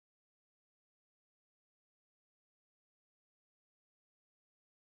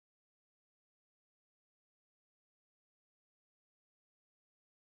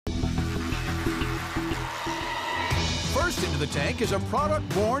the tank is a product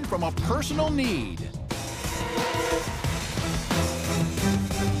born from a personal need.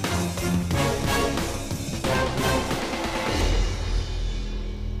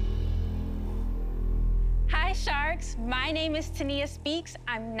 Hi, Sharks. My name is Tania Speaks.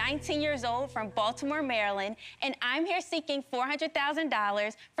 I'm 19 years old from Baltimore, Maryland, and I'm here seeking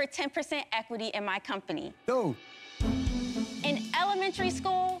 $400,000 for 10% equity in my company. Go. In elementary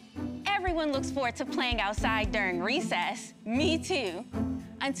school, everyone looks forward to playing outside during recess. Me too.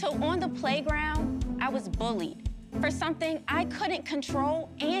 Until on the playground, I was bullied for something I couldn't control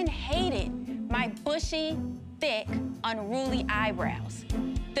and hated: my bushy, thick, unruly eyebrows.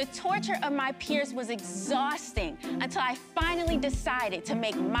 The torture of my peers was exhausting until I finally decided to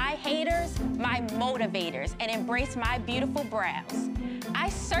make my haters my motivators and embrace my beautiful brows. I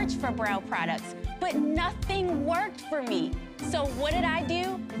searched for brow products, but nothing worked for me. So what did I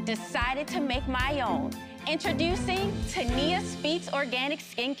do? Decided to make my own. Introducing Tania Speaks Organic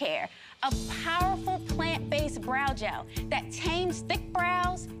Skincare, a powerful plant-based brow gel that tames thick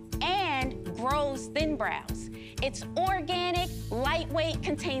brows and grows thin brows. It's organic, lightweight,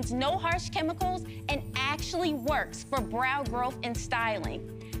 contains no harsh chemicals, and actually works for brow growth and styling.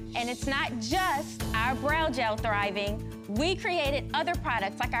 And it's not just our brow gel thriving. We created other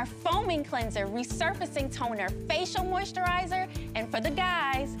products like our foaming cleanser, resurfacing toner, facial moisturizer, and for the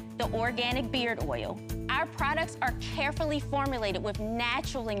guys, the organic beard oil. Our products are carefully formulated with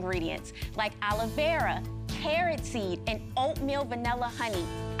natural ingredients like aloe vera, carrot seed, and oatmeal vanilla honey.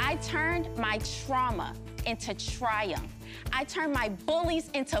 I turned my trauma into triumph. I turned my bullies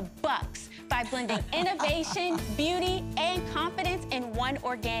into bucks by blending innovation, beauty, and confidence in one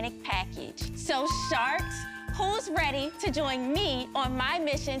organic package. So Sharks, who's ready to join me on my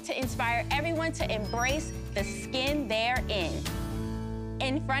mission to inspire everyone to embrace the skin they're in?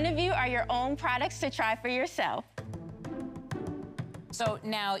 In front of you are your own products to try for yourself. So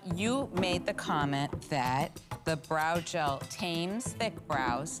now you made the comment that the brow gel tames thick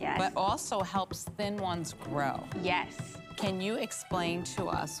brows, Yes. but also helps thin ones grow. Yes. Can you explain to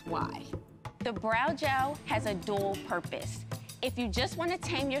us why? The brow gel has a dual purpose. If you just want to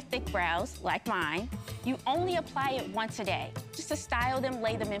tame your thick brows, like mine, you only apply it once a day, just to style them,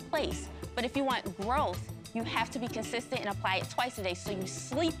 lay them in place. But if you want growth, you have to be consistent and apply it twice a day so you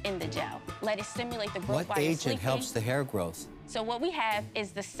sleep in the gel. Let it stimulate the growth What while you're agent sleeping. helps the hair growth? So what we have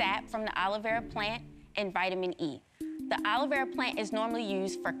is the sap from the aloe vera plant and vitamin E. The aloe vera plant is normally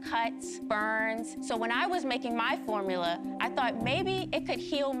used for cuts, burns. So when I was making my formula, I thought maybe it could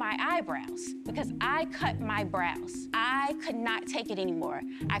heal my eyebrows because I cut my brows. I could not take it anymore.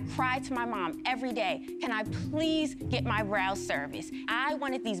 I cried to my mom every day, can I please get my brows serviced? I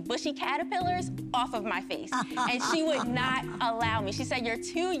wanted these bushy caterpillars off of my face, and she would not allow me. She said, you're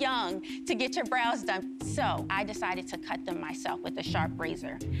too young to get your brows done. So I decided to cut them myself with a sharp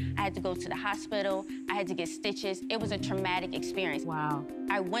razor. I had to go to the hospital. I had to get stitches. It was a traumatic experience. Wow.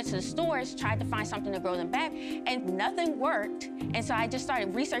 I went to the stores, tried to find something to grow them back, and nothing worked. And so I just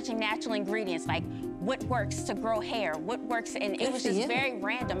started researching natural ingredients, like what works to grow hair, what works, and it was just very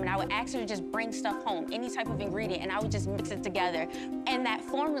random. And I would ask her to just bring stuff home, any type of ingredient, and I would just mix it together. And that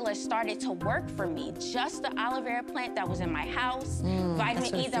formula started to work for me. Just the aloe vera plant that was in my house,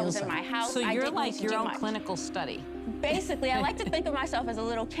 vitamin E that was in my house. So you're didn't need like to your do own much. clinical study. Basically, I like to think of myself as a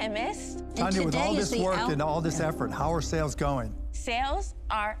little chemist. Tanya, with all this work and all this effort, how are sales going? Sales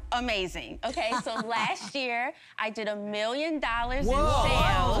are amazing. Okay, so last year I did $1 million in sales.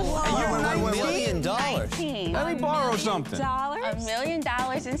 And you're $1 million. 19. Let me borrow something. $1 million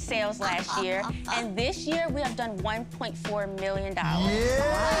in sales last year, and this year we have done $1.4 million. How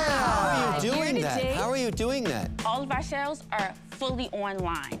are you doing that? How are you doing that? All of our sales are fully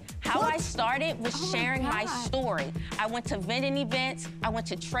online. How I started was sharing my story. I went to vending events, I went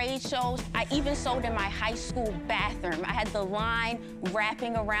to trade shows, I even sold in my high school bathroom. I had the line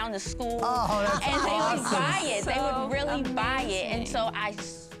wrapping around the school, and they would buy it. They would really buy it. And so I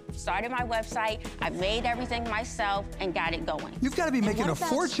started my website, I made everything myself, and got it going. You've got to be making a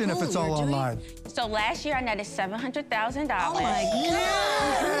fortune if it's all online. So last year I netted $700,000. Oh my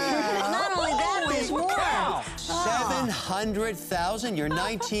God! Not only that, there's more. $700,000? You're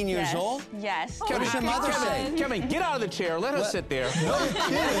 19 years old? Yes. What does your mother say? Kevin, get out of the chair. Let her sit there. No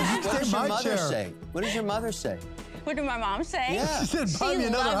kidding. What does your my mother chair. say? What does your mother say? What did my mom say? Yeah. She said, buy me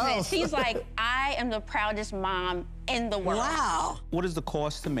another loves house. it. She's like, I am the proudest mom in the world. Wow. What is the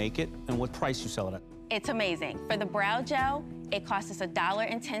cost to make it, and what price you sell it at? It's amazing. For the brow gel, it costs us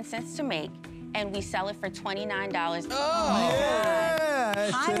 $1.10 to make, and we sell it for $29.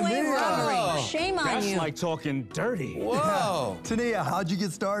 Yeah, Highway Tania. robbery. Shame on That's you. like talking dirty. Whoa. Tania, how'd you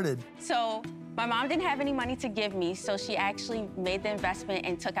get started? So My mom didn't have any money to give me, so she actually made the investment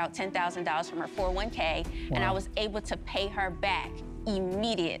and took out $10,000 from her 401k, and I was able to pay her back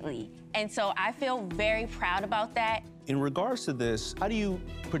immediately. And so I feel very proud about that. In regards to this, how do you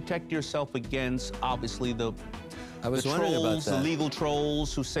protect yourself against, obviously, the trolls, the legal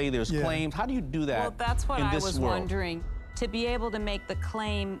trolls who say there's claims? How do you do that? Well, that's what I was world? wondering. To be able to make the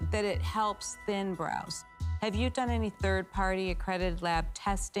claim that it helps thin brows. Have you done any third-party accredited lab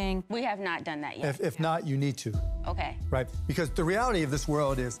testing? We have not done that yet. If not, you need to. Okay. Right? Because the reality of this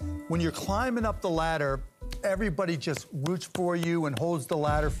world is when you're climbing up the ladder, everybody just roots for you and holds the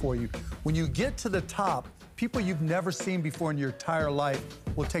ladder for you. When you get to the top, people you've never seen before in your entire life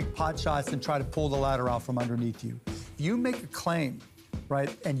will take pot shots and try to pull the ladder out from underneath you. If you make a claim,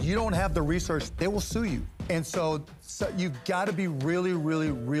 right, and you don't have the research, they will sue you. And so you've got to be really,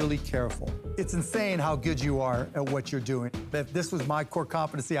 really, really careful. It's insane how good you are at what you're doing. If this was my core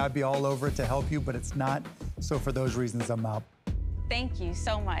competency, I'd be all over it to help you, but it's not. So for those reasons, I'm out. Thank you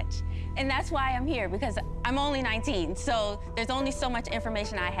so much. And that's why I'm here, because I'm only 19, so there's only so much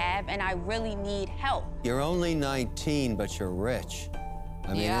information I have, and I really need help. You're only 19, but you're rich.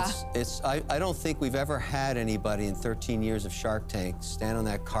 I mean, I don't think we've ever had anybody in 13 years of Shark Tank stand on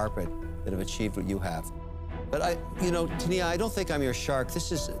that carpet that have achieved what you have. But you know, Tania, I don't think I'm your shark.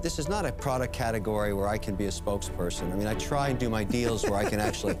 This is not a product category where I can be a spokesperson. I mean, I try and do my deals where I can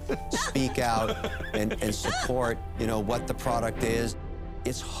actually speak out and support, you know, what the product is.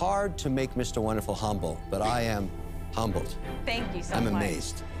 It's hard to make Mr. Wonderful humble, but I am humbled. Thank you so much. much. I'm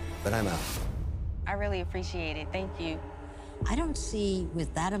amazed, but I'm out. I really appreciate it. Thank you. I don't see,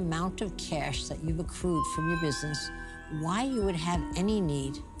 with that amount of cash that you've accrued from your business, why you would have any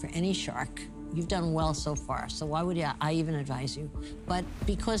need for any shark. You've done well so far, so why would I even advise you? But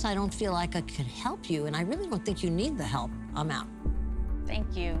because I don't feel like I could help you, and I really don't think you need the help, I'm out.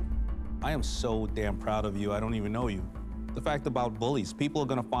 Thank you. I am so damn proud of you. I don't even know you. The fact about bullies, people are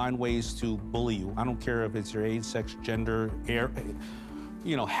gonna find ways to bully you. I don't care if it's your age, sex, gender, hair,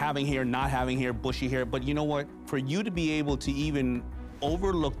 you know, having hair, not having hair, bushy hair, but you know what? For you to be able to even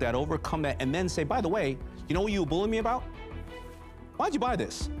overlook that, overcome that, and then say, by the way, you know what you were bullying me about? Why'd you buy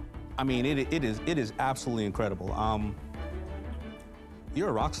this? I mean, it is absolutely incredible. You're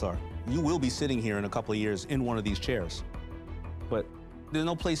a rock star. You will be sitting here in a couple of years in one of these chairs. But there's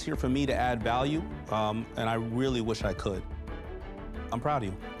no place here for me to add value, and I really wish I could. I'm proud of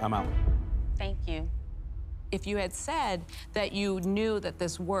you. I'm out. Thank you. If you had said that you knew that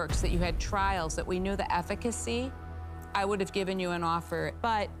this works, that you had trials, that we knew the efficacy, I would have given you an offer,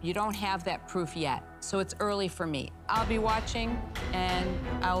 but you don't have that proof yet, so it's early for me. I'll be watching, and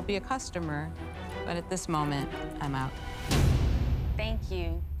I will be a customer, but at this moment, I'm out. Thank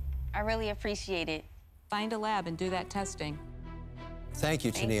you. I really appreciate it. Find a lab and do that testing. Thank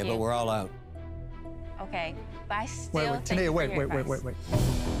you, Tania, but we're all out. Okay, but I still Tania, wait.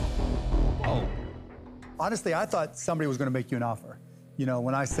 Oh. Honestly, I thought somebody was going to make you an offer. You know,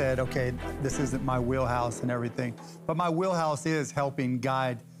 when I said, okay, this isn't my wheelhouse and everything, but my wheelhouse is helping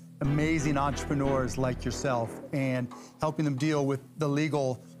guide amazing entrepreneurs like yourself and helping them deal with the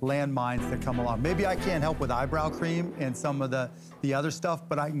legal landmines that come along. Maybe I can't help with eyebrow cream and some of the other stuff,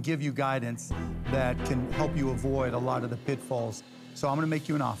 but I can give you guidance that can help you avoid a lot of the pitfalls. So I'm going to make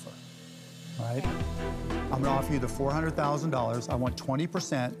you an offer, all right? I'm going to offer you the $400,000. I want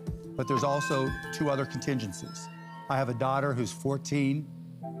 20%, but there's also 2 other contingencies. I have a daughter who's 14,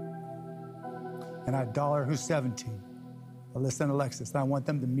 and I have a daughter who's 17, Alyssa and Alexis. And I want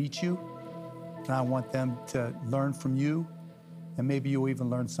them to meet you, and I want them to learn from you, and maybe you'll even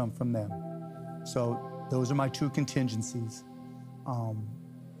learn some from them. So those are my 2 contingencies,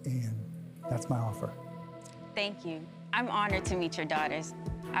 and that's my offer. Thank you. I'm honored to meet your daughters.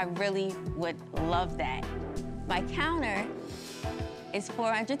 I really would love that. My counter is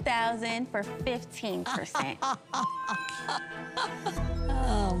 $400,000 for 15%.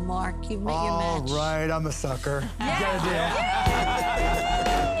 Oh, Mark, you've met your match. All right, I'm a sucker. Yay!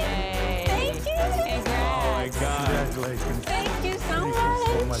 Thank you. Oh, my God. Congratulations. Thank you so much. Thank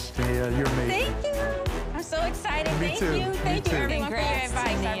you so much, Tania. You're amazing. Thank you. I'm so excited. Me Thank too. you. Me Thank you, too. everyone, for your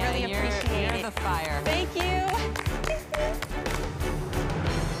advice. I really appreciate it. You're the fire. Thank you.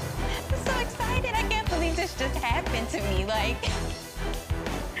 I'm so excited. I can't believe this just happened to me. Like,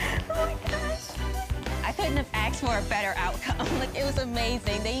 oh my gosh. I couldn't have asked for a better outcome. Like, it was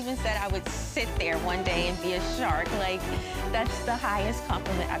amazing. They even said I would sit there one day and be a shark. Like, that's the highest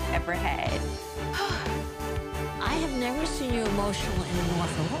compliment I've ever had. I have never seen you emotional anymore.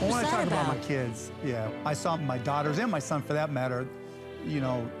 What was When I that talk about? my kids, yeah, I saw my daughters and my son, for that matter, you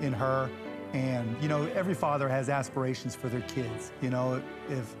know, in her. And, you know, every father has aspirations for their kids. You know,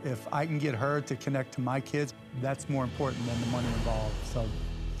 if I can get her to connect to my kids, that's more important than the money involved. So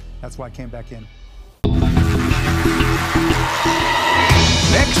that's why I came back in.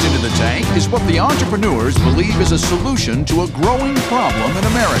 Next into the tank is what the entrepreneurs believe is a solution to a growing problem in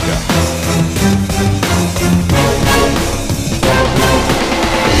America.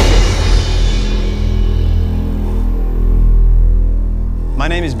 My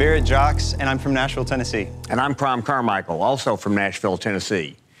name is Barrett Jocks, and I'm from Nashville, Tennessee. And I'm Prom Carmichael, also from Nashville,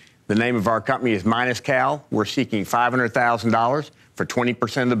 Tennessee. The name of our company is Minus Cal. We're seeking $500,000 for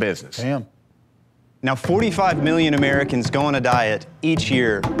 20% of the business. Damn. Now, 45 million Americans go on a diet each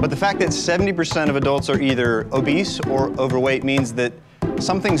year, but the fact that 70% of adults are either obese or overweight means that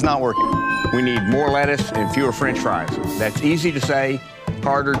something's not working. We need more lettuce and fewer French fries. That's easy to say,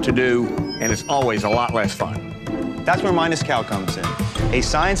 harder to do, and it's always a lot less fun. That's where Minus Cal comes in, a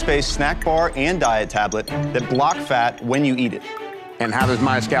science-based snack bar and diet tablet that block fat when you eat it. And how does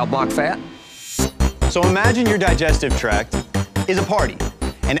Minus Cal block fat? So imagine your digestive tract is a party,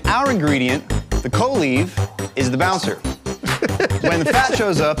 and our ingredient, the co-leave, is the bouncer. When the fat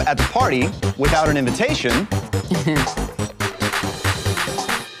shows up at the party without an invitation,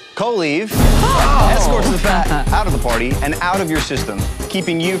 co-leave escorts the fat out of the party and out of your system,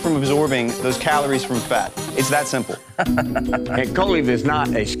 keeping you from absorbing those calories from fat. It's that simple. And co-leave is not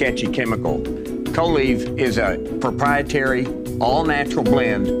a sketchy chemical. Co-leave is a proprietary, all-natural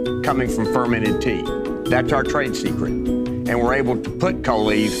blend coming from fermented tea. That's our trade secret. And we're able to put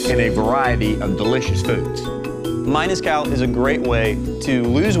co-leave in a variety of delicious foods. Minus Cal is a great way to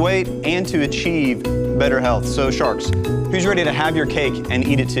lose weight and to achieve better health. So Sharks, who's ready to have your cake and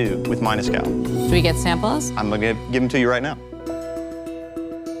eat it too with Minus Cal? Do we get samples? I'm gonna give them to you right now.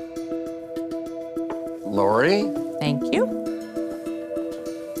 Lori? Thank you.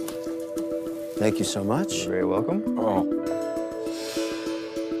 Thank you so much. You're very welcome. Oh.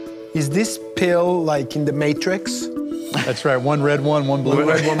 Is this pill like in the Matrix? That's right, one red, one blue. One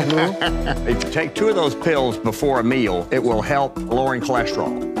red, one blue? If you take 2 of those pills before a meal, it will help lowering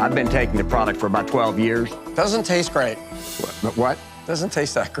cholesterol. I've been taking the product for about 12 years. Doesn't taste great. What? Doesn't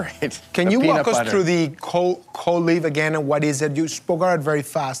taste that great. Can you walk us through the co-leave again and what is it? You spoke about it very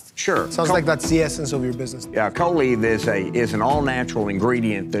fast. Sure. Sounds like that's the essence of your business. Yeah, co-leave is an all-natural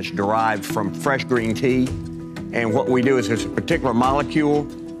ingredient that's derived from fresh green tea. And what we do is there's a particular molecule,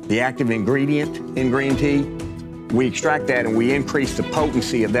 the active ingredient in green tea. We extract that and we increase the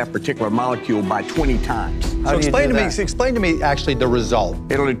potency of that particular molecule by 20 times. So explain to me actually the result.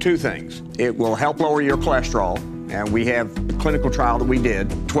 It'll do 2 things. It will help lower your cholesterol, and we have a clinical trial that we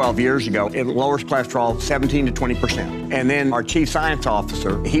did 12 years ago. It lowers cholesterol 17 to 20%. And then our chief science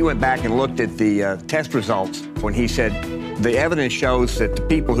officer, he went back and looked at the test results when he said, the evidence shows that the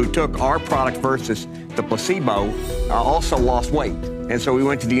people who took our product versus the placebo also lost weight. And so we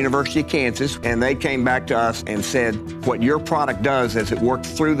went to the University of Kansas, and they came back to us and said, what your product does is it works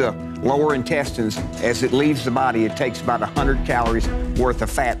through the lower intestines. As it leaves the body, it takes about 100 calories worth of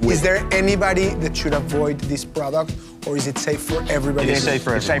fat with it. Is there anybody that should avoid this product, or is it safe for everybody? It's safe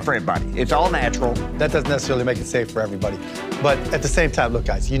for everybody. It's all natural. That doesn't necessarily make it safe for everybody. But at the same time, look,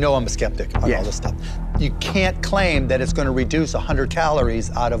 guys, you know I'm a skeptic on all this stuff. You can't claim that it's going to reduce 100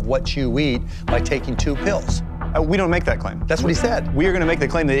 calories out of what you eat by taking 2 pills. We don't make that claim. That's what he said. We are going to make the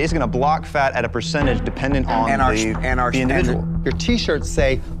claim that it's going to block fat at a percentage dependent on the individual. Your T-shirts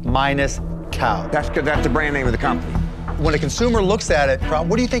say Minus Cal. That's good. That's the brand name of the company. When a consumer looks at it,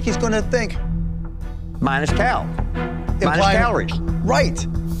 what do you think he's going to think? Minus Cal. Minus calories. Right.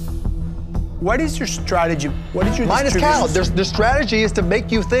 What is your strategy? What is your Minus Cal. The strategy is to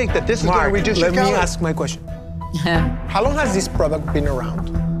make you think that this is going to reduce your calories. Let me ask my question. How long has this product been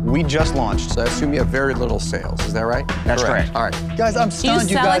around? We just launched. So I assume you have very little sales. Is that right? That's correct. All right. Guys, I'm stunned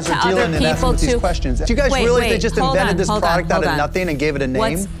you guys are dealing and asking these questions. Do you guys realize they just invented this product out of nothing and gave it a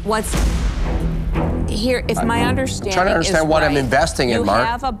name? What's here, if my understanding I'm trying to understand what I'm investing in, Mark. You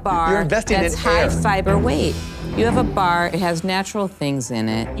have a bar You're investing that's in high air. fiber weight. You have a bar, it has natural things in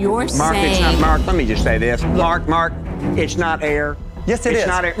it. You're Mark, saying... it's not, Mark, let me just say this. Mark, it's not air. Yes, it is. It's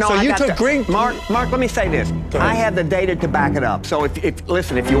not air. No, so you took green... Mark, let me say this. I have the data to back it up. So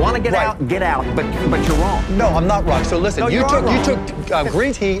listen, if you want to get out, get out, but you're wrong. No, I'm not wrong. So listen, No, you wrong. took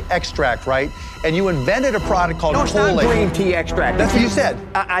green tea extract, right? And you invented a product called No, it's not green tea extract. That's what you said.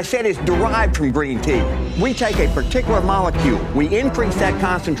 I said it's derived from green tea. We take a particular molecule. We increase that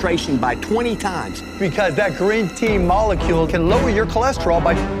concentration by 20 times. Because that green tea molecule can lower your cholesterol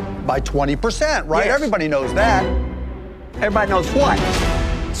by 20%, right? Yes. Everybody knows that. Everybody knows what?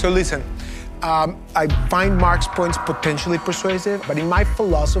 So listen, I find Mark's points potentially persuasive, but in my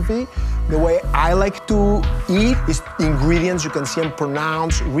philosophy, the way I like to eat is ingredients you can see and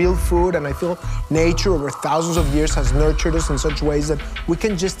pronounce, real food, and I feel nature over thousands of years has nurtured us in such ways that we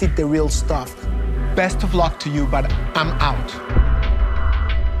can just eat the real stuff. Best of luck to you, but I'm out.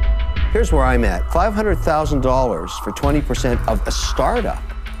 Here's where I'm at. $500,000 for 20% of a startup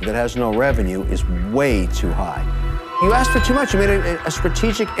that has no revenue is way too high. You asked for too much. You made a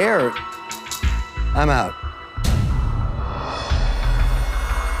strategic error. I'm out.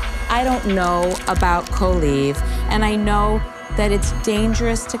 I don't know about Colive, and I know that it's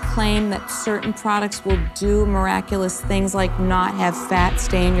dangerous to claim that certain products will do miraculous things like not have fat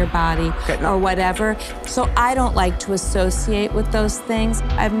stay in your body or whatever. So I don't like to associate with those things.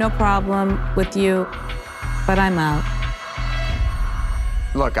 I have no problem with you, but I'm out.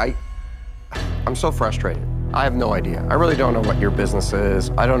 Look, I'm so frustrated. I have no idea. I really don't know what your business is.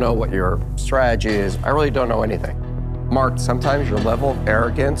 I don't know what your strategy is. I really don't know anything. Mark, sometimes your level of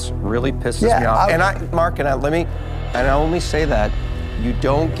arrogance really pisses me off. Mark, I only say that you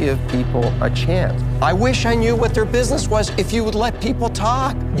don't give people a chance. I wish I knew what their business was if you would let people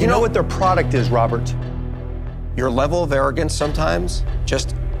talk. You know what their product is, Robert? Your level of arrogance sometimes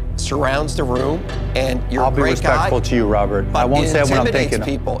just surrounds the room, and you're I'll a great be respectful to you, Robert. I won't say what I'm thinking.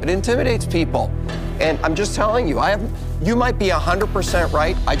 It intimidates people. And I'm just telling you, you might be 100%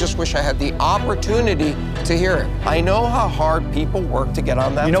 right. I just wish I had the opportunity to hear it. I know how hard people work to get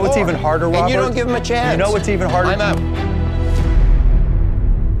on that floor. You know what's even harder, Robert? And you don't give them a chance. You know what's even harder? I'm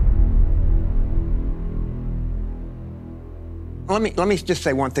out. Let me just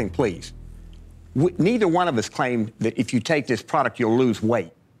say one thing, please. Neither one of us claimed that if you take this product, you'll lose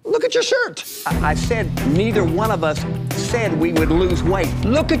weight. Look at your shirt. I said neither one of us said we would lose weight.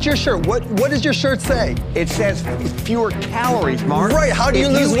 Look at your shirt. What does your shirt say? It says fewer calories, Mark. Right, how do you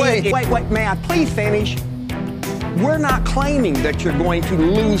lose weight? Wait, may I please finish? We're not claiming that you're going to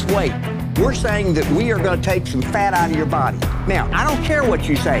lose weight. We're saying that we are going to take some fat out of your body. Now, I don't care what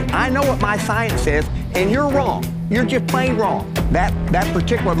you say. I know what my science says, and you're wrong. You're just plain wrong. That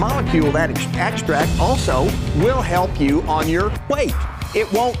particular molecule, that extract, also will help you on your weight. It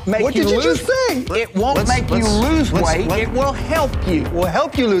won't make what you did lose. You just say? It won't make you lose weight. It will help you. It will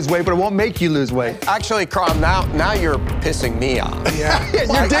help you lose weight, but it won't make you lose weight. Actually, Crom, now you're pissing me off. Yeah.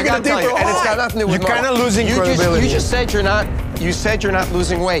 You're digging a deeper hole. And it's got nothing to do with You're kind of losing credibility. You just said you're not. You said you're not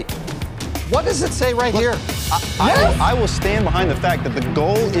losing weight. What does it say right here? I will stand behind the fact that the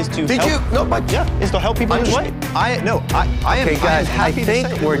goal is to Did help. you? No, but is to help people lose weight. I am. Okay, guys, I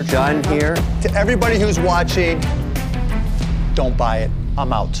think we're done here. To everybody who's watching, don't buy it.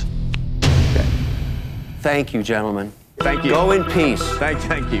 I'm out. Okay. Thank you, gentlemen. Thank you. Go in peace.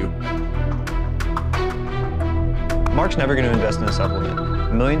 Thank you. Mark's never going to invest in a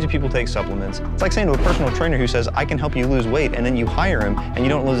supplement. Millions of people take supplements. It's like saying to a personal trainer who says, I can help you lose weight, and then you hire him and you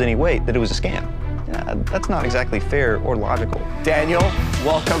don't lose any weight, that it was a scam. That's not exactly fair or logical. Daniel,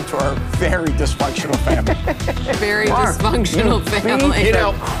 welcome to our very dysfunctional family. Very dysfunctional family. You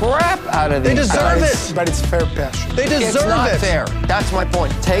know, crap out of these. They deserve it. But it's fair passion. They deserve it. It's not fair. That's my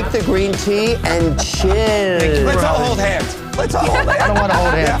point. Take the green tea and chill. Let's all hold hands. Let's all hold hands. I don't want to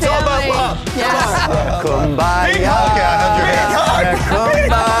hold hands. It's all about love. Yes. Kumbaya. Okay, I held your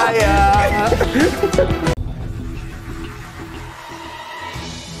hand. Kumbaya.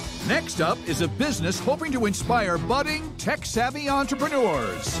 Next up is a business hoping to inspire budding, tech-savvy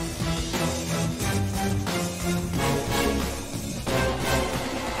entrepreneurs.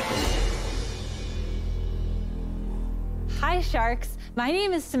 Hi, Sharks. My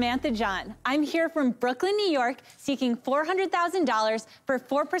name is Samantha John. I'm here from Brooklyn, New York, seeking $400,000 for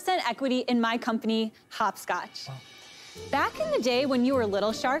 4% equity in my company, Hopscotch. Back in the day when you were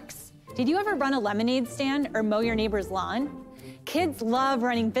little Sharks, did you ever run a lemonade stand or mow your neighbor's lawn? Kids love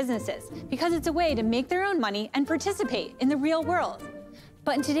running businesses because it's a way to make their own money and participate in the real world.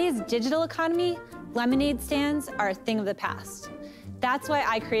 But in today's digital economy, lemonade stands are a thing of the past. That's why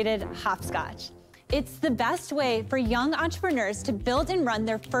I created Hopscotch. It's the best way for young entrepreneurs to build and run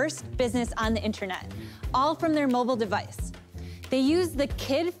their first business on the internet, all from their mobile device. They use the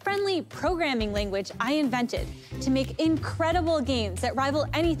kid-friendly programming language I invented to make incredible games that rival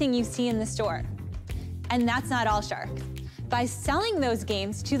anything you see in the store. And that's not all, Sharks. By selling those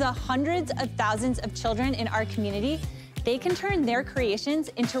games to the hundreds of thousands of children in our community, they can turn their creations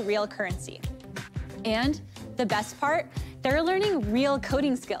into real currency. And the best part, they're learning real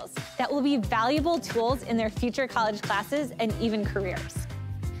coding skills that will be valuable tools in their future college classes and even careers.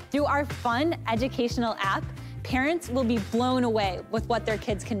 Through our fun educational app, parents will be blown away with what their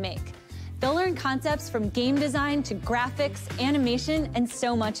kids can make. They'll learn concepts from game design to graphics, animation, and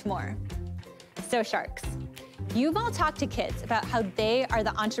so much more. So sharks, you've all talked to kids about how they are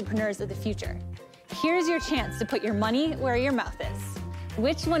the entrepreneurs of the future. Here's your chance to put your money where your mouth is.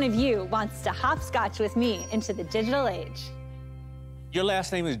 Which one of you wants to hopscotch with me into the digital age? Your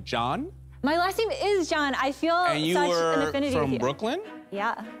last name is John? My last name is John. I feel and you such were an affinity with from you. Brooklyn?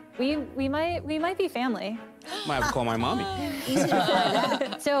 Yeah, we might be family. Might have to call my mommy.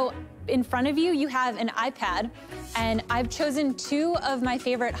 So in front of you, you have an iPad, and I've chosen 2 of my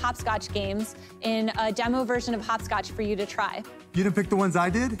favorite hopscotch games in a demo version of hopscotch for you to try. You didn't pick the ones I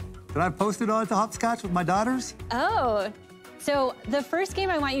did? That I posted on to hopscotch with my daughters? Oh. So the first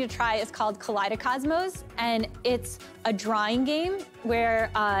game I want you to try is called Kaleidocosmos, and it's a drawing game where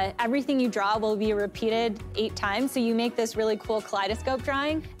everything you draw will be repeated 8 times. So you make this really cool kaleidoscope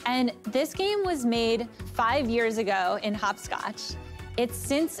drawing. And this game was made 5 years ago in hopscotch. It's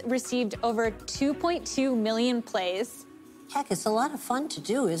since received over 2.2 million plays. Heck, it's a lot of fun to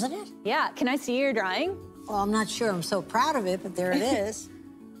do, isn't it? Yeah, can I see your drawing? Well, I'm not sure I'm so proud of it, but there it is.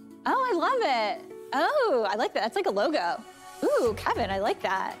 Oh, I love it. Oh, I like that. That's like a logo. Ooh, Kevin, I like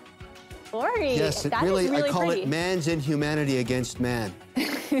that. Lori, Yes, that really, is really I call pretty. it man's inhumanity against man.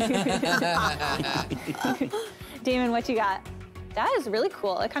 Damon, what you got? That is really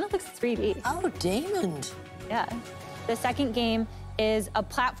cool. It kind of looks 3D. Oh, Damon. Yeah. The second game is a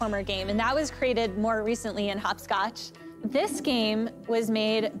platformer game, and that was created more recently in hopscotch. This game was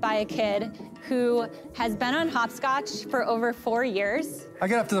made by a kid who has been on hopscotch for over 4 years. I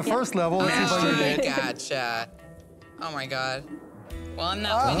get up to the first level. Let's see if I can do it. Gotcha. Oh my God. Well, I'm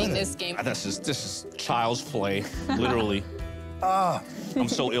not winning this game. This is child's play, literally. I'm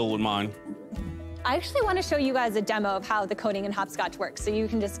so ill with mine. I actually want to show you guys a demo of how the coding in hopscotch works so you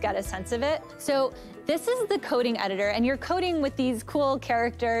can just get a sense of it. So this is the coding editor, and you're coding with these cool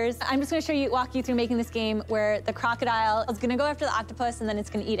characters. I'm just going to walk you through making this game where the crocodile is going to go after the octopus, and then it's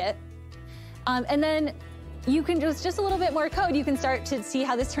going to eat it. And then you can just a little bit more code, you can start to see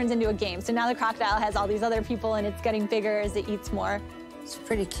how this turns into a game. So now the crocodile has all these other people, and it's getting bigger as it eats more. It's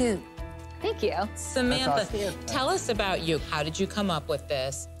pretty cute. Thank you. Samantha, tell us about you. How did you come up with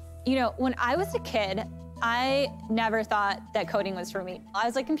this? You know, when I was a kid, I never thought that coding was for me. I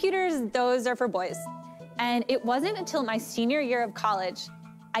was like, computers, those are for boys. And it wasn't until my senior year of college,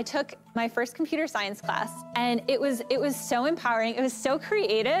 I took my first computer science class, and it was so empowering, it was so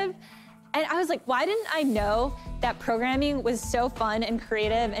creative. And I was like, why didn't I know that programming was so fun and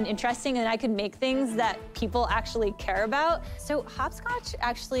creative and interesting, and I could make things that people actually care about? So hopscotch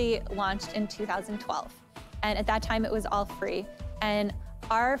actually launched in 2012. And at that time, it was all free. And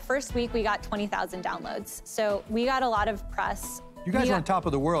our first week, we got 20,000 downloads. So we got a lot of press. You guys were on top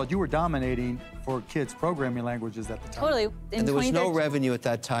of the world. You were dominating for kids' programming languages at the time. Totally. And there was no revenue at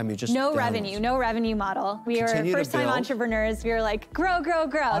that time. You just no revenue model. We were first-time entrepreneurs. We were like, grow, grow,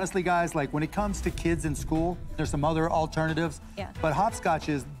 grow. Honestly, guys, like when it comes to kids in school, there's some other alternatives. Yeah. But hopscotch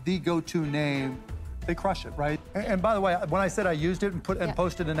is the go-to name. They crush it, right? And by the way, when I said I used it and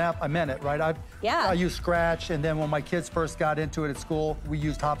posted an app, I meant it, right? I used Scratch, and then when my kids first got into it at school, we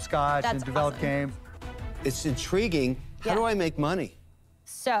used hopscotch and developed games. It's intriguing. How do I make money?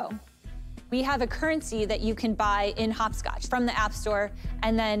 So we have a currency that you can buy in hopscotch from the App Store,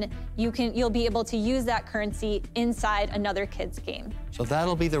 and then you'll be able to use that currency inside another kid's game. So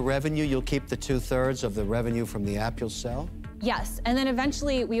that'll be the revenue. You'll keep the 2/3 of the revenue from the app you'll sell? Yes, and then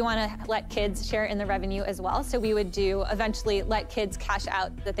eventually we want to let kids share in the revenue as well. So we would eventually let kids cash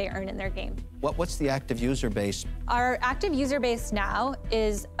out that they earn in their game. What's the active user base? Our active user base now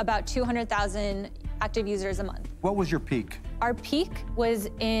is about 200,000 active users a month. What was your peak? Our peak was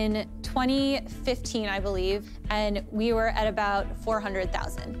in 2015, I believe, and we were at about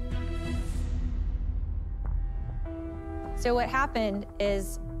 400,000. So what happened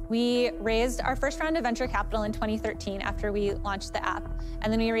is we raised our first round of venture capital in 2013 after we launched the app,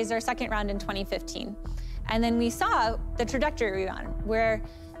 and then we raised our second round in 2015. And then we saw the trajectory we were on, where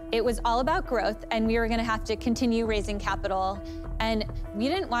it was all about growth, and we were gonna have to continue raising capital, and we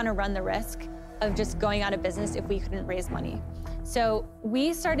didn't wanna run the risk of just going out of business if we couldn't raise money. So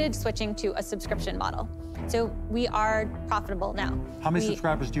we started switching to a subscription model. So we are profitable now. How many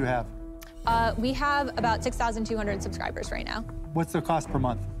subscribers do you have? We have about 6,200 subscribers right now. What's the cost per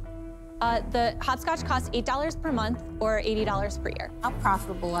month? The hopscotch costs $8 per month or $80 per year. How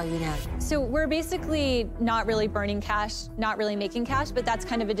profitable are you now? So we're basically not really burning cash, not really making cash, but that's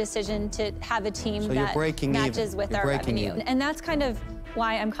kind of a decision to have a team that matches with our revenue. And that's kind of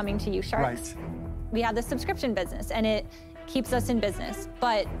why I'm coming to you, Sharks. Right. We have the subscription business, and it keeps us in business,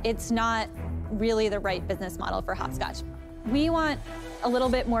 but it's not really the right business model for hopscotch. We want a little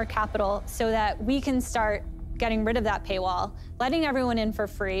bit more capital so that we can start getting rid of that paywall, letting everyone in for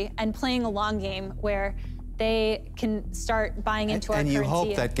free, and playing a long game where they can start buying into our currency. And you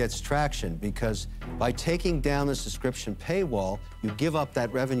hope that gets traction, because by taking down the subscription paywall, you give up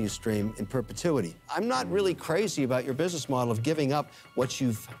that revenue stream in perpetuity. I'm not really crazy about your business model of giving up what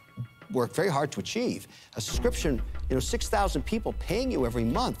you've worked very hard to achieve. A subscription, 6,000 people paying you every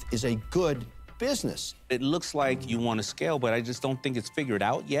month is a good business. It looks like you want to scale, but I just don't think it's figured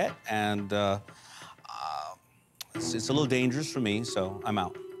out yet, and it's a little dangerous for me, so I'm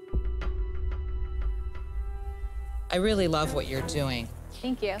out. I really love what you're doing.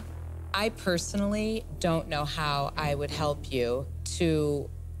 Thank you. I personally don't know how I would help you to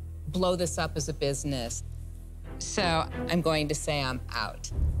blow this up as a business. So I'm going to say I'm out.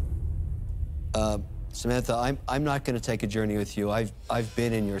 Samantha, I'm not going to take a journey with you. I've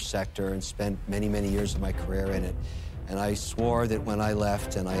been in your sector and spent many, many years of my career in it. And I swore that when I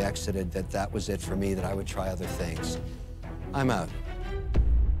left and I exited, that was it for me, that I would try other things. I'm out.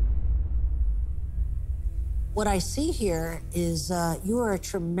 What I see here is you are a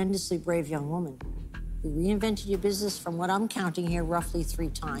tremendously brave young woman. You reinvented your business from what I'm counting here roughly 3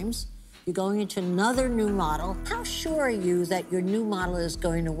 times. You're going into another new model. How sure are you that your new model is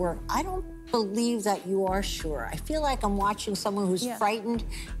going to work? I don't believe that you are sure. I feel like I'm watching someone who's frightened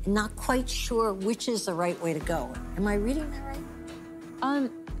and not quite sure which is the right way to go. Am I reading that right?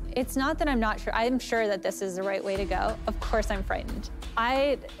 It's not that I'm not sure. I'm sure that this is the right way to go. Of course I'm frightened.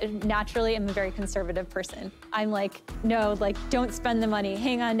 I naturally am a very conservative person. I'm like, no, don't spend the money,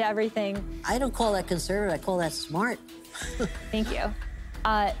 hang on to everything. I don't call that conservative, I call that smart. Thank you.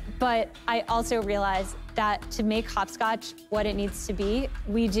 But I also realize that to make hopscotch what it needs to be,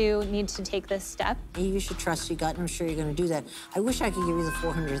 we do need to take this step. You should trust your gut, and I'm sure you're gonna do that. I wish I could give you the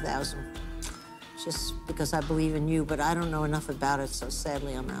 $400,000, just because I believe in you, but I don't know enough about it, so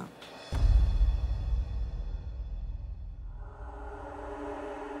sadly I'm out.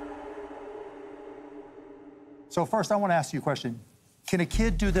 So first, I want to ask you a question. Can a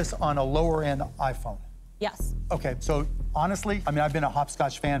kid do this on a lower-end iPhone? Yes. Okay, so honestly, I've been a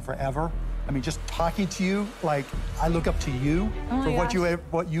hopscotch fan forever. Just talking to you, I look up to you for what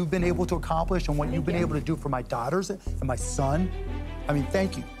you've been able to accomplish and what you've been able to do for my daughters and my son.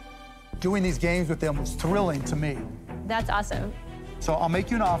 Thank you. Doing these games with them was thrilling to me. That's awesome. So I'll make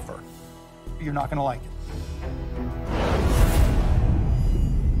you an offer. You're not gonna like it.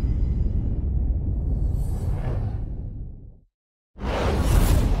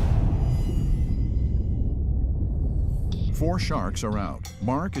 Four sharks are out.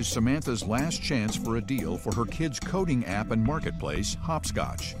 Mark is Samantha's last chance for a deal for her kids' coding app and marketplace,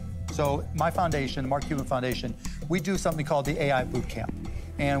 Hopscotch. So my foundation, the Mark Cuban Foundation, we do something called the AI Boot Camp.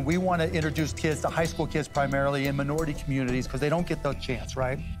 And we want to introduce kids to high school kids primarily in minority communities because they don't get the chance,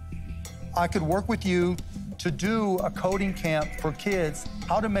 right? I could work with you to do a coding camp for kids,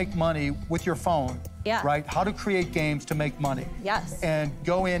 how to make money with your phone, right? How to create games to make money. Yes. And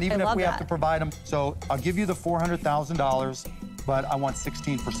go in, even if we have to provide them. So I'll give you the $400,000, but I want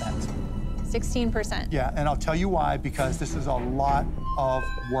 16%. 16%. Yeah, and I'll tell you why, because this is a lot of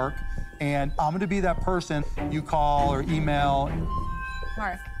work. And I'm gonna be that person you call or email.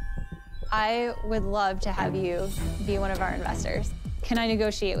 Mark, I would love to have you be one of our investors. Can I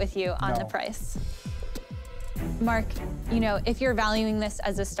negotiate with you on the price? Mark, if you're valuing this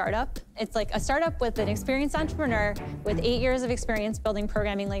as a startup, it's like a startup with an experienced entrepreneur with 8 years of experience building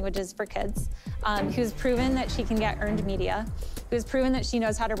programming languages for kids, who's proven that she can get earned media, who's proven that she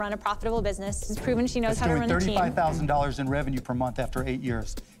knows how to run a profitable business, who's proven she knows how to run a team. $35,000 in revenue per month after 8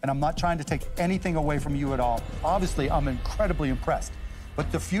 years. And I'm not trying to take anything away from you at all. Obviously, I'm incredibly impressed.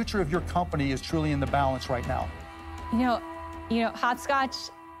 But the future of your company is truly in the balance right now. Hopscotch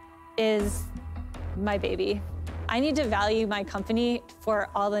is my baby. I need to value my company for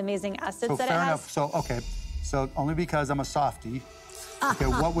all the amazing assets that it has. Fair enough. So only because I'm a softie, okay,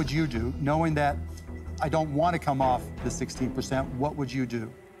 what would you do? Knowing that I don't want to come off the 16%, what would you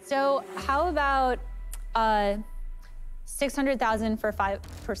do? So how about $600,000 for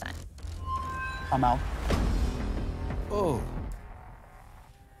 5%? I'm out. Oh.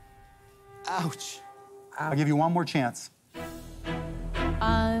 Ouch. I'll give you one more chance.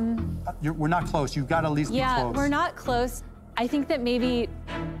 We're not close. You've got to at least be close. Yeah, we're not close. I think that maybe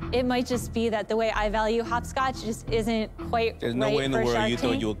it might just be that the way I value hopscotch just isn't quite There's right no way in the for world Shark you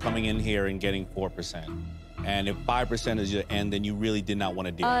thought Tank. you were coming in here and getting 4%. And if 5% is your end, then you really did not want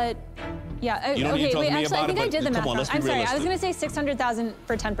to do it. Yeah, You don't need to okay, talk wait, to me actually, I about think it, I did the but math come on, wrong. let's be I'm sorry, I was realistic. gonna say $600,000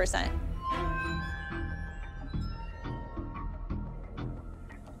 for 10%.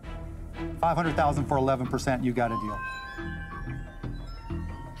 $500,000 for 11%, you got a deal.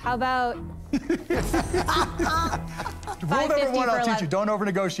 How about Rule number one, I'll teach you. Don't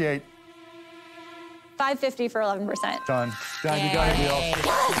over-negotiate. $5.50 for 11%. Done. Done. You got a deal.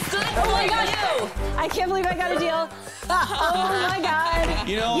 Yes! Oh my gosh! I can't believe I got a deal. Oh my God!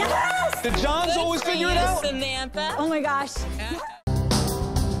 You know, yes! the Johns always figure it out. Samantha. Oh my gosh!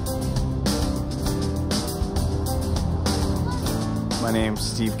 My name's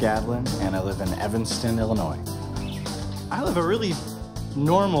Steve Gadlin, and I live in Evanston, Illinois. I live a really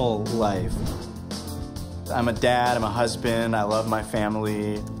normal life. I'm a dad, I'm a husband, I love my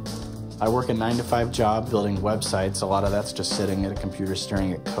family. I work a 9-to-5 job building websites. A lot of that's just sitting at a computer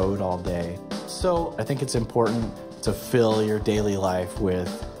staring at code all day. So I think it's important to fill your daily life with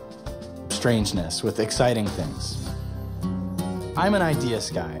strangeness, with exciting things. I'm an ideas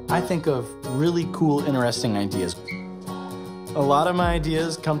guy. I think of really cool, interesting ideas. A lot of my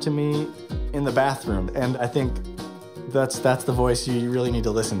ideas come to me in the bathroom, and I think that's the voice you really need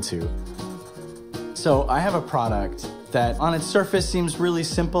to listen to. So I have a product that on its surface seems really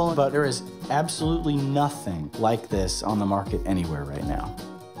simple, but there is absolutely nothing like this on the market anywhere right now.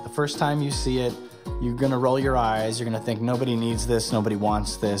 The first time you see it, you're gonna roll your eyes, you're gonna think nobody needs this, nobody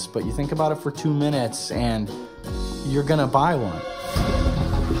wants this, but you think about it for 2 minutes and you're gonna buy one.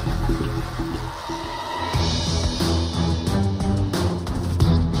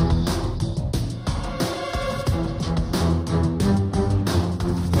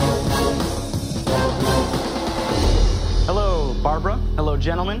 Barbara, hello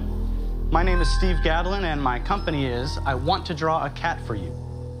gentlemen. My name is Steve Gadlin and my company is I Want to Draw a Cat for You.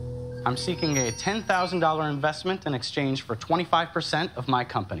 I'm seeking a $10,000 investment in exchange for 25% of my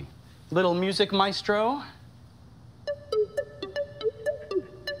company. Little music maestro.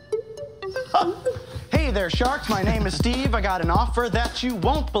 Hey there, sharks. My name is Steve. I got an offer that you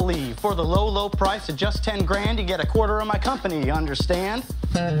won't believe. For the low, low price of just 10 grand, you get a quarter of my company, you understand?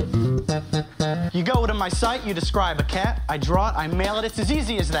 You go to my site, you describe a cat, I draw it, I mail it, it's as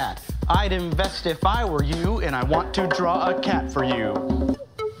easy as that. I'd invest if I were you, and I want to draw a cat for you.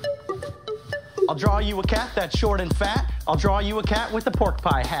 I'll draw you a cat that's short and fat. I'll draw you a cat with a pork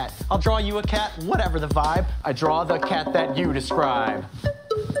pie hat. I'll draw you a cat, whatever the vibe. I draw the cat that you describe.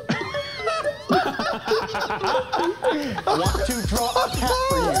 I want to draw a cat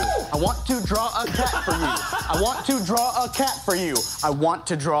for you. I want to draw a cat for you. I want to draw a cat for you. I want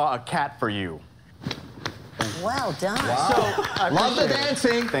to draw a cat for you. Well done. Wow. So, I love the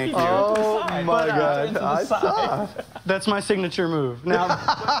dancing. Thank you. Oh my God. I saw. That's my signature move. Now,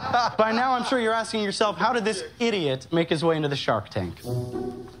 by now I'm sure you're asking yourself, how did this idiot make his way into the Shark Tank?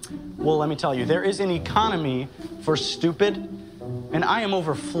 Well, let me tell you, there is an economy for stupid, and I am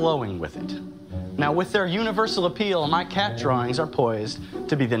overflowing with it. Now, with their universal appeal, my cat drawings are poised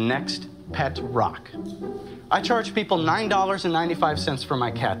to be the next pet rock. I charge people $9.95 for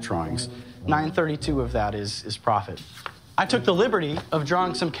my cat drawings. $9.32 of that is profit. I took the liberty of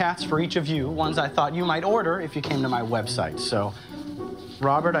drawing some cats for each of you, ones I thought you might order if you came to my website. So,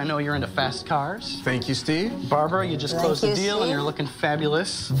 Robert, I know you're into fast cars. Thank you, Steve. Barbara, you just closed the deal, Steve. and you're looking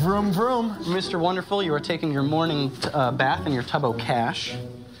fabulous. Vroom, vroom. Mr. Wonderful, you are taking your morning bath in your tub of cash.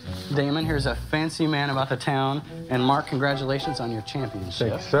 Damon, here's a fancy man about the town. And Mark, congratulations on your championship.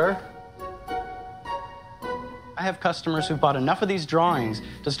 Thank you, sir. I have customers who've bought enough of these drawings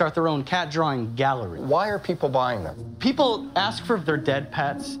to start their own cat drawing gallery. Why are people buying them? People ask for their dead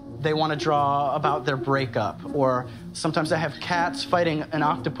pets. They want to draw about their breakup, or sometimes I have cats fighting an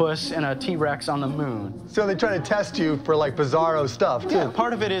octopus and a T-Rex on the moon. So they try to test you for like bizarro stuff too. Yeah,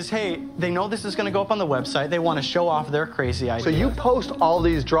 part of it is, hey, they know this is going to go up on the website. They want to show off their crazy idea. So you post all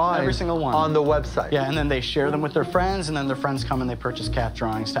these drawings every single one on the website. Yeah, and then they share them with their friends, and then their friends come and they purchase cat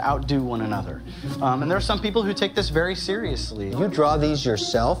drawings to outdo one another. And there are some people who take this very seriously. You draw these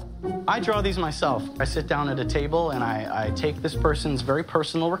yourself? I draw these myself. I sit down at a table and I take this person's very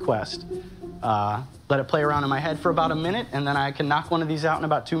personal request, let it play around in my head for about a minute, and then I can knock one of these out in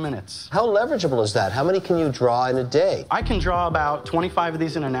about 2 minutes. How leverageable is that? How many can you draw in a day? I can draw about 25 of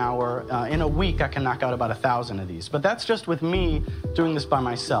these in an hour. In a week, I can knock out about 1,000 of these. But that's just with me doing this by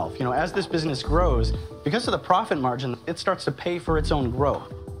myself. You know, as this business grows, because of the profit margin, it starts to pay for its own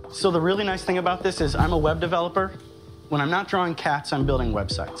growth. So the really nice thing about this is I'm a web developer. When I'm not drawing cats, I'm building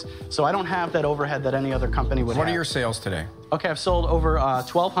websites. So I don't have that overhead that any other company would have. What are your sales today? Okay, I've sold over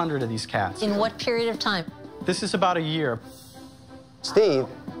 1,200 of these cats. In what period of time? This is about a year. Steve,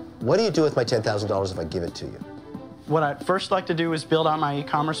 what do you do with my $10,000 if I give it to you? What I'd first like to do is build out my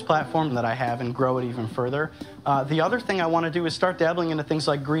e-commerce platform that I have and grow it even further. The other thing I want to do is start dabbling into things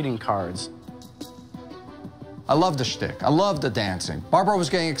like greeting cards. I love the shtick. I love the dancing. Barbara was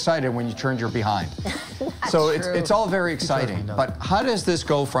getting excited when you turned your behind. So it's all very exciting. But how does this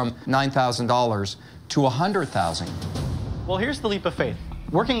go from $9,000 to $100,000? Well, here's the leap of faith.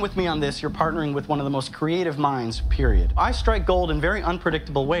 Working with me on this, you're partnering with one of the most creative minds, period. I strike gold in very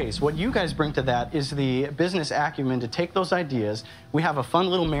unpredictable ways. What you guys bring to that is the business acumen to take those ideas. We have a fun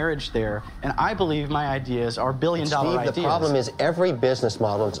little marriage there, and I believe my ideas are billion-dollar ideas. Steve, the problem is every business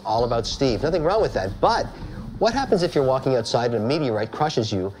model is all about Steve. Nothing wrong with that, but what happens if you're walking outside and a meteorite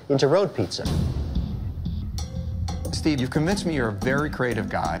crushes you into road pizza? Steve, you've convinced me you're a very creative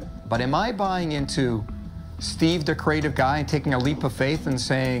guy, but am I buying into Steve, the creative guy, and taking a leap of faith and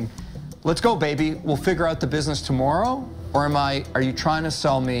saying, let's go, baby, we'll figure out the business tomorrow? Or are you trying to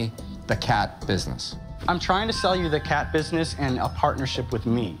sell me the cat business? I'm trying to sell you the cat business and a partnership with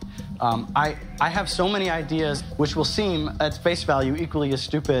me. I have so many ideas which will seem, at face value, equally as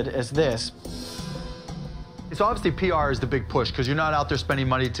stupid as this. So obviously PR is the big push because you're not out there spending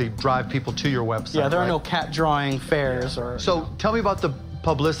money to drive people to your website. Yeah, there are no cat drawing fairs or... So tell me about the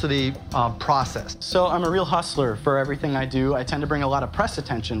publicity process. So I'm a real hustler for everything I do. I tend to bring a lot of press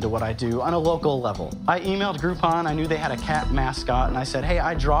attention to what I do on a local level. I emailed Groupon. I knew they had a cat mascot, and I said, hey,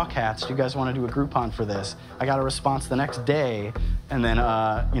 I draw cats. Do you guys want to do a Groupon for this? I got a response the next day, and then,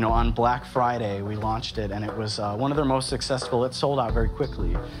 you know, on Black Friday, we launched it, and it was one of their most successful. It sold out very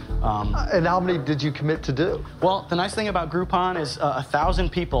quickly. And how many did you commit to do? Well, the nice thing about Groupon is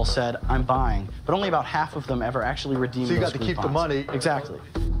 1,000 people said, I'm buying, but only about half of them ever actually redeemed those So you got to keep the money. Exactly.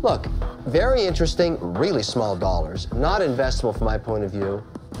 Look, very interesting, really small dollars, not investable from my point of view.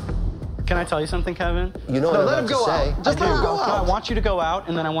 Can I tell you something, Kevin? You know what I'm about to say. Just let him go out. I want you to go out,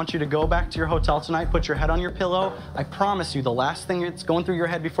 and then I want you to go back to your hotel tonight, put your head on your pillow. I promise you, the last thing that's going through your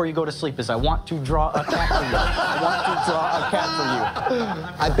head before you go to sleep is, I want to draw a cat for you. I want to draw a cat for you.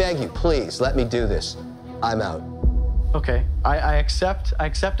 I beg you, please, let me do this. I'm out. Okay, I accept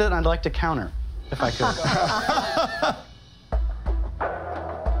it, and I'd like to counter, if I could.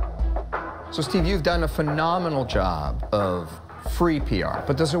 So, Steve, you've done a phenomenal job of free PR,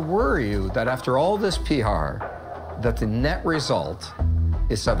 but does it worry you that after all this PR, that the net result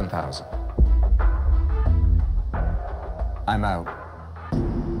is $7,000? I'm out.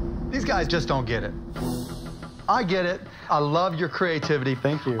 These guys just don't get it. I get it. I love your creativity.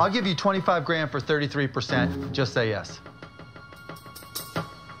 Thank you. I'll give you 25 grand for 33%. Just say yes.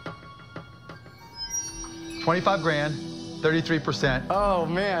 25 grand. 33%. Oh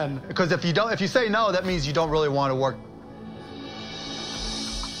man! Because if you say no, that means you don't really want to work.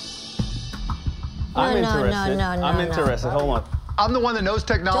 I'm interested. Hold on. I'm the one that knows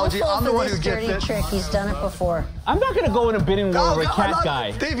technology. I'm the one who gets it. Trick. He's done it before. I'm not going to go in a bidding war with a cat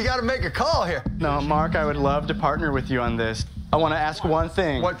guy. Steve, you got to make a call here. No, Mark, I would love to partner with you on this. I want to ask one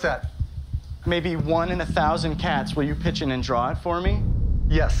thing. What's that? Maybe 1 in 1,000 cats. Will you pitch in and draw it for me?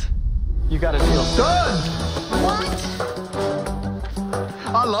 Yes. You got a deal. Done. What?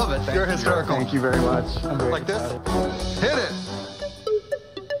 I love it. You're hysterical. Thank you very much. Like this? Hit it.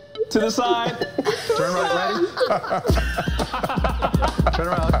 To the side. Turn right, ready? Turn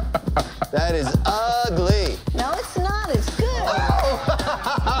around. That is ugly. No, it's not. It's good. I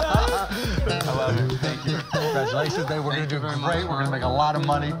love it. Thank you. Congratulations, babe. We're going to do great. We're going to make a lot of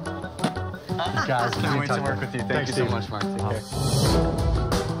money. You guys, can't wait to work with you. Thank you so much, Mark. Take care.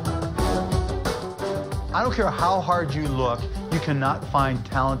 I don't care how hard you look, you cannot find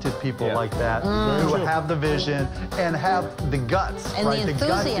talented people like that who have the vision and have the guts, and right? the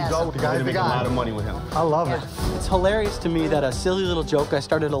guts to go. The guy, to make a lot of money with him. I love it. It's hilarious to me that a silly little joke I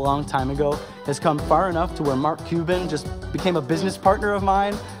started a long time ago has come far enough to where Mark Cuban just became a business partner of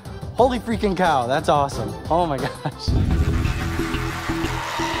mine. Holy freaking cow, that's awesome. Oh my gosh.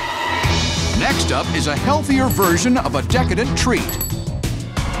 Next up is a healthier version of a decadent treat.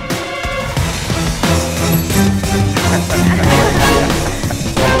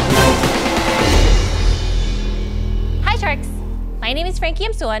 Hi, Sharks. My name is Frankie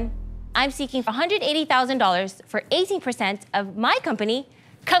Amsuan. I'm seeking $180,000 for 18% of my company,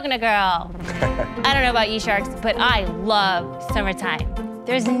 Coconut Girl. I don't know about you, Sharks, but I love summertime.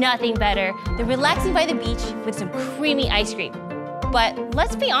 There's nothing better than relaxing by the beach with some creamy ice cream. But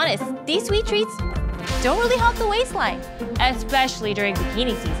let's be honest, these sweet treats don't really help the waistline, especially during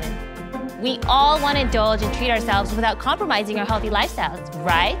bikini season. We all want to indulge and treat ourselves without compromising our healthy lifestyles,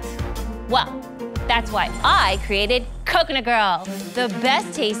 right? Well, that's why I created Coconut Girl, the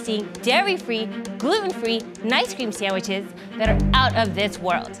best tasting, dairy-free, gluten-free, ice cream sandwiches that are out of this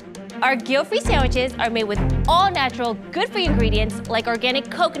world. Our guilt-free sandwiches are made with all-natural, good-for-you ingredients like organic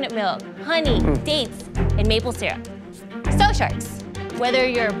coconut milk, honey, dates, and maple syrup. So, Sharks, Whether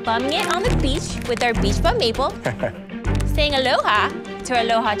you're bumming it on the beach with our Beach Bum Maple, saying aloha to our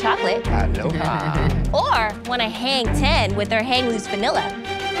Aloha Chocolate, Aloha. or want to hang 10 with our Hang Loose Vanilla,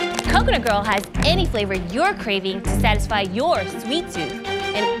 Coconut Girl has any flavor you're craving to satisfy your sweet tooth,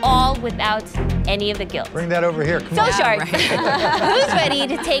 and all without any of the guilt. Bring that over here. Come So on. Shark, who's ready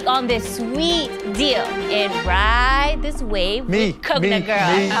to take on this sweet deal and ride this wave with Coconut Girl?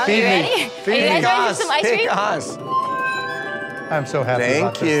 Are you ready? Are you guys ready for some ice cream? Us. I'm so happy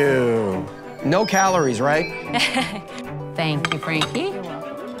about Thank you. No calories, right? Thank you, Frankie.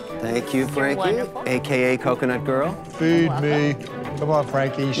 Thank you, Frankie, AKA Coconut Girl. Feed me. Come on,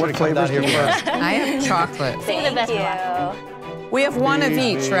 Frankie. You should have come down here first. I have chocolate. Save the best for last. We have one of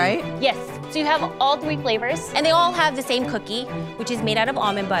each, right? Yes. So you have all 3 flavors, and they all have the same cookie, which is made out of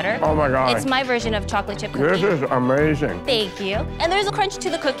almond butter. Oh my God. It's my version of chocolate chip cookie. This is amazing. Thank you. And there's a crunch to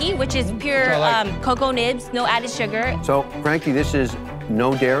the cookie, which is pure cocoa nibs, no added sugar, So, Frankie, this is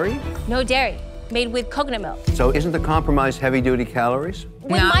no dairy? no dairy, made with coconut milk. So isn't the compromise heavy-duty calories?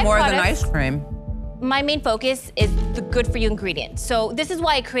 With my more than products, ice cream. My main focus is the good-for-you ingredients. So this is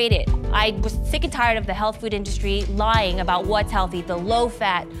why I created. I was sick and tired of the health food industry lying about what's healthy, the low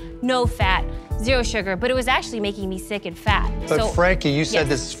fat, no fat, 0 sugar, but it was actually making me sick and fat. But so, Frankie, you said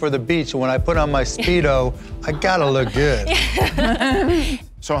this is for the beach, and when I put on my Speedo, I gotta look good.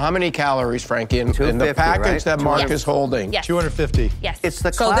 So how many calories, Frankie, in the 250, package right? that Mark is holding? Yes. 250. Yes. It's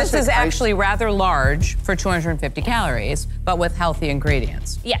the So this is classic actually rather large for 250 calories, but with healthy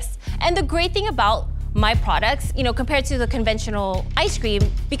ingredients. Yes. And the great thing about my products, you know, compared to the conventional ice cream,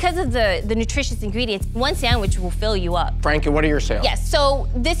 because of the nutritious ingredients, one sandwich will fill you up. Frankie, what are your sales? Yes, so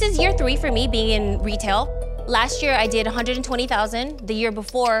this is year 3 for me being in retail. Last year I did 120,000. The year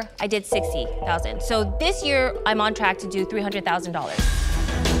before I did 60,000. So this year I'm on track to do $300,000.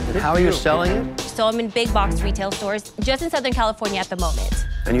 And how are you selling it? So I'm in big box retail stores just in Southern California at the moment.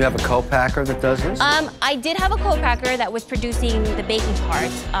 And you have a co-packer that does this? I did have a co-packer that was producing the baking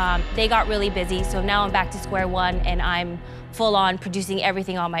part. They got really busy, so now I'm back to square one and I'm full on producing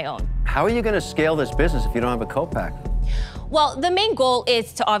everything on my own. How are you going to scale this business if you don't have a co-packer? Well, the main goal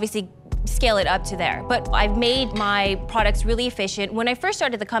is to obviously scale it up to there, but I've made my products really efficient. When I first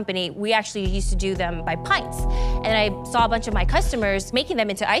started the company, we actually used to do them by pints, and I saw a bunch of my customers making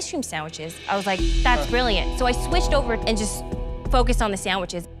them into ice cream sandwiches. I was like, that's brilliant. So I switched over and just focused on the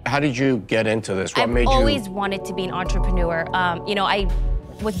sandwiches. How did you get into this? What made I've you? always wanted to be an entrepreneur. You know, I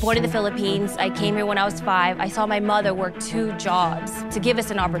was born in the Philippines. I came here when I was 5. I saw my mother work 2 jobs to give us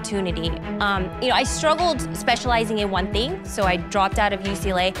an opportunity. You know, I struggled specializing in one thing, so I dropped out of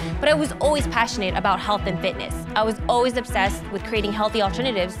UCLA, but I was always passionate about health and fitness. I was always obsessed with creating healthy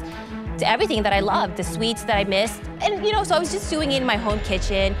alternatives to everything that I loved, the sweets that I missed. And, you know, so I was just doing it in my home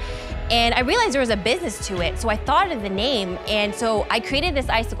kitchen. And I realized there was a business to it, so I thought of the name, and so I created this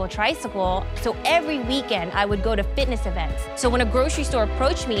icicle tricycle. So every weekend I would go to fitness events. So when a grocery store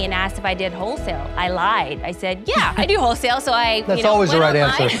approached me and asked if I did wholesale, I lied. I said, yeah, I do wholesale. So I That's always the right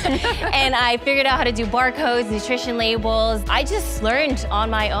answer. And I figured out how to do barcodes, nutrition labels. I just learned on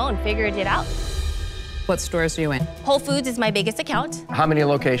my own, figured it out. What stores are you in? Whole Foods is my biggest account. How many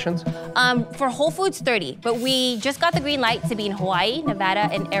locations? For Whole Foods, 30, but we just got the green light to be in Hawaii, Nevada,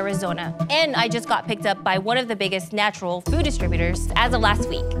 and Arizona. And I just got picked up by one of the biggest natural food distributors as of last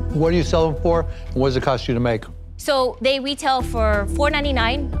week. What do you sell them for, and what does it cost you to make? So they retail for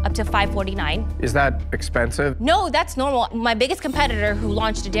 $4.99 up to $5.49. Is that expensive? No, that's normal. My biggest competitor who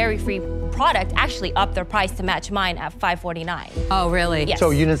launched a dairy-free product actually upped their price to match mine at $5.49. Oh, really? Yes. So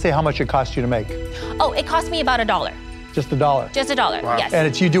you didn't say how much it cost you to make? Oh, it cost me about $1. Just $1? Just $1, Wow. yes. And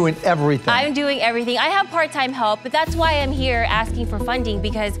it's you doing everything? I'm doing everything. I have part-time help, but that's why I'm here asking for funding,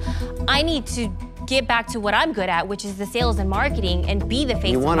 because I need to get back to what I'm good at, which is the sales and marketing, and be the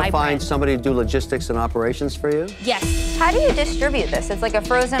face You of want my to find brand. somebody to do logistics and operations for you? Yes. How do you distribute this? It's like a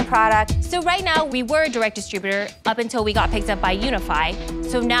frozen product. So right now, we were a direct distributor up until we got picked up by Unify.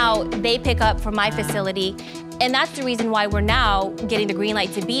 So now they pick up from my facility, and that's the reason why we're now getting the green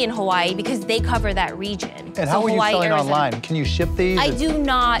light to be in Hawaii, because they cover that region. And how are you Hawaii, selling Arizona. online? Can you ship these? I do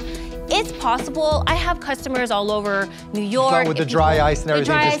not. It's possible. I have customers all over New York. But with the dry ice and The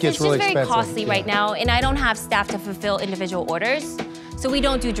everything, dry it just ice, gets it's really very expensive. costly right now, and I don't have staff to fulfill individual orders. So we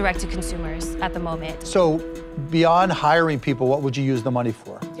don't do direct to consumers at the moment. So beyond hiring people, what would you use the money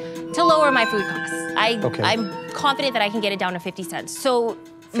for? To lower my food costs. Okay. I'm confident that I can get it down to 50 cents. So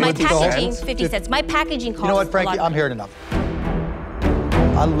my 50 packaging, cents? 50 cents. My packaging costs You know what, a Frankie? lot. I'm hearing enough.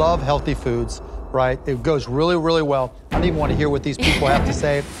 I love healthy foods, right? It goes really, really well. I don't even want to hear what these people have to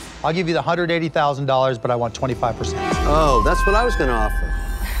say. I'll give you the $180,000, but I want 25%. Oh, that's what I was going to offer.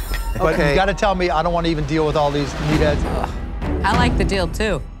 But Okay. you got to tell me I don't want to even deal with all these meatheads. I like the deal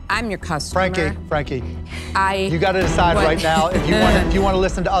too. I'm your customer. Frankie, you got to decide right now if you want to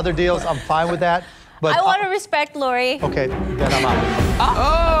listen to other deals. I'm fine with that. But I want to respect Lori. Okay, then I'm out.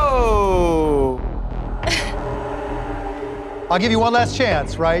 Oh! I'll give you one last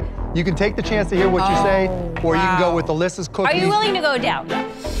chance, right? You can take the chance to hear what you say, or you can go with Alyssa's cookie. Are you willing to go down?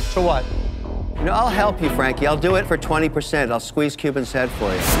 To what? You know, I'll help you, Frankie. I'll do it for 20%. I'll squeeze Cuban's head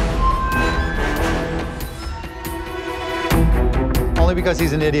for you. Only because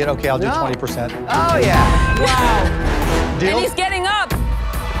he's an idiot. Okay, I'll do 20%. Oh, yeah. Wow. Deal? And he's getting up.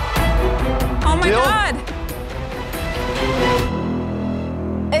 Oh, my God.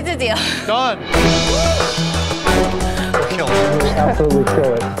 It's a deal. Done. Kill it. Absolutely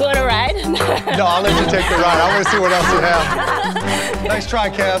kill it. You want to ride? No, I'll let you take the ride. I want to see what else you have. Nice try,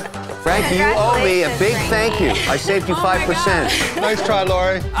 Kev. Frankie, you owe me a big thank you. I saved you 5%. Nice try,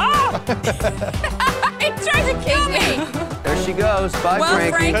 Lori. Oh! He tried to kill me. There she goes. Bye, Well,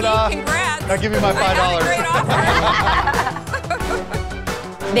 Frankie. Frankie, congrats. Now give me my $5. Great offer.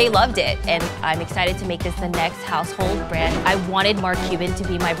 They loved it, and I'm excited to make this the next household brand. I wanted Mark Cuban to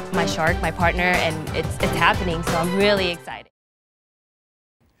be my shark, my partner, and it's happening, so I'm really excited.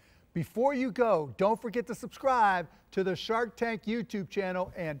 Before you go, don't forget to subscribe to the Shark Tank YouTube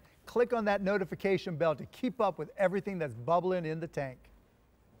channel and click on that notification bell to keep up with everything that's bubbling in the tank.